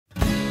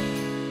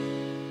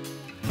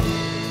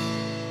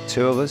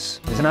two of us.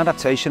 It's an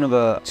adaptation of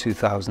a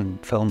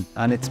 2000 film,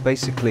 and it's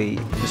basically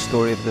the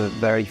story of the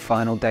very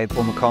final day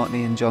Paul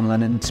McCartney and John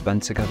Lennon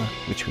spent together,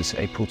 which was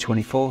April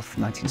 24th,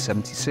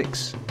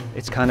 1976.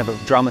 It's kind of a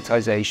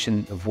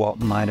dramatization of what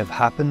might have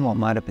happened, what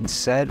might have been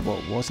said, what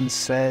wasn't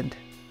said.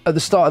 At the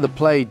start of the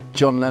play,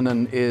 John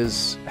Lennon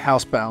is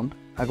housebound,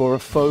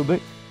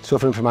 agoraphobic.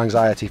 Suffering from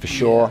anxiety for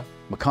sure.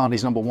 Yeah.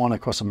 McCartney's #1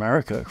 across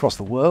America, across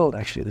the world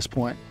actually at this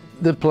point.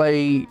 The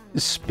play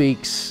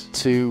speaks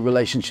to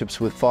relationships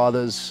with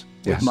fathers,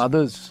 with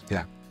mothers.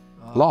 Yeah.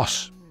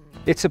 Loss.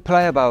 It's a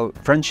play about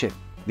friendship.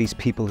 These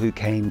people who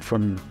came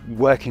from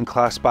working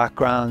class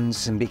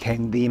backgrounds and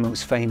became the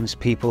most famous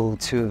people,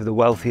 two of the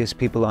wealthiest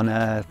people on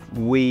earth.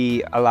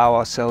 We allow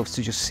ourselves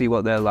to just see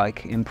what they're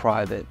like in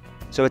private.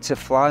 So it's a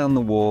fly on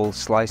the wall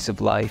slice of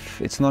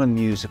life. It's not a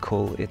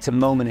musical, it's a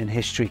moment in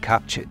history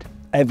captured.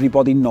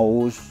 Everybody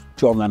knows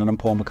John Lennon and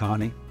Paul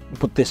McCartney,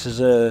 but this is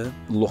a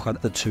look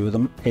at the two of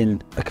them in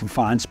a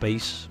confined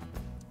space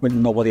with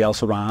nobody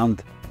else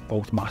around.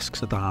 Both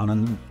masks are down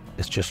and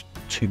it's just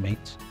two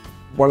mates.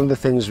 One of the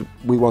things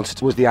we wanted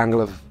was the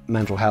angle of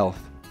mental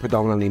health,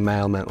 predominantly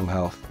male mental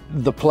health.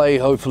 The play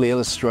hopefully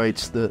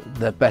illustrates that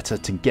they're better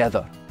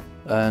together,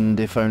 and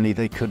if only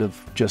they could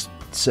have just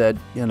said,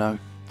 you know,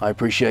 I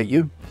appreciate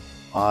you,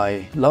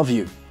 I love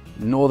you.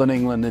 Northern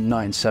England in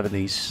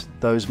 1970s,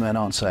 those men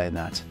aren't saying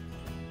that,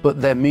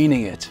 but they're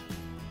meaning it.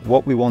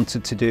 What we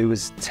wanted to do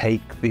was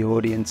take the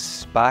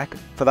audience back.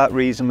 For that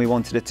reason, we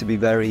wanted it to be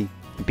very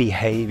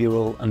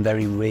behavioural and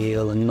very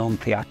real and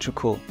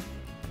non-theatrical.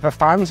 For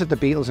fans of the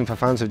Beatles and for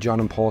fans of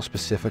John and Paul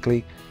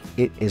specifically,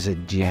 it is a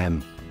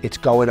gem. It's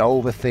going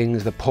over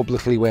things that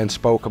publicly weren't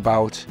spoke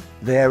about,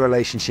 their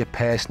relationship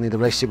personally, the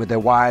relationship with their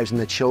wives and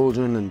their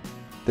children, and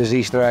there's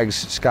Easter eggs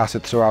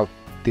scattered throughout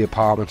the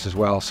apartments as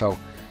well. So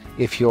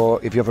if you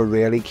have a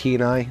really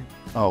keen eye,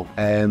 you'll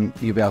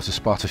be able to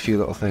spot a few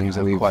little things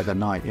that we've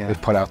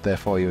put out there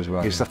for you as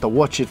well. You just have to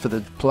watch it for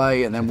the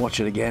play and then watch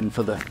it again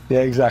for the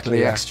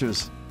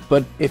extras.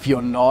 But if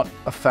you're not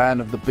a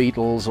fan of the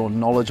Beatles or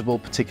knowledgeable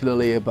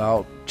particularly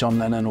about John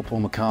Lennon or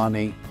Paul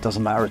McCartney,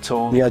 doesn't matter at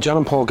all. Yeah, John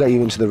and Paul get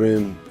you into the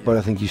room, but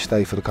I think you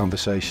stay for the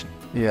conversation.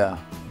 Yeah.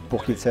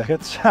 Book your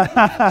tickets.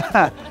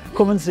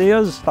 Come and see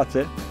us, that's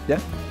it. Yeah.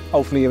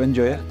 Hopefully you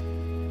enjoy it.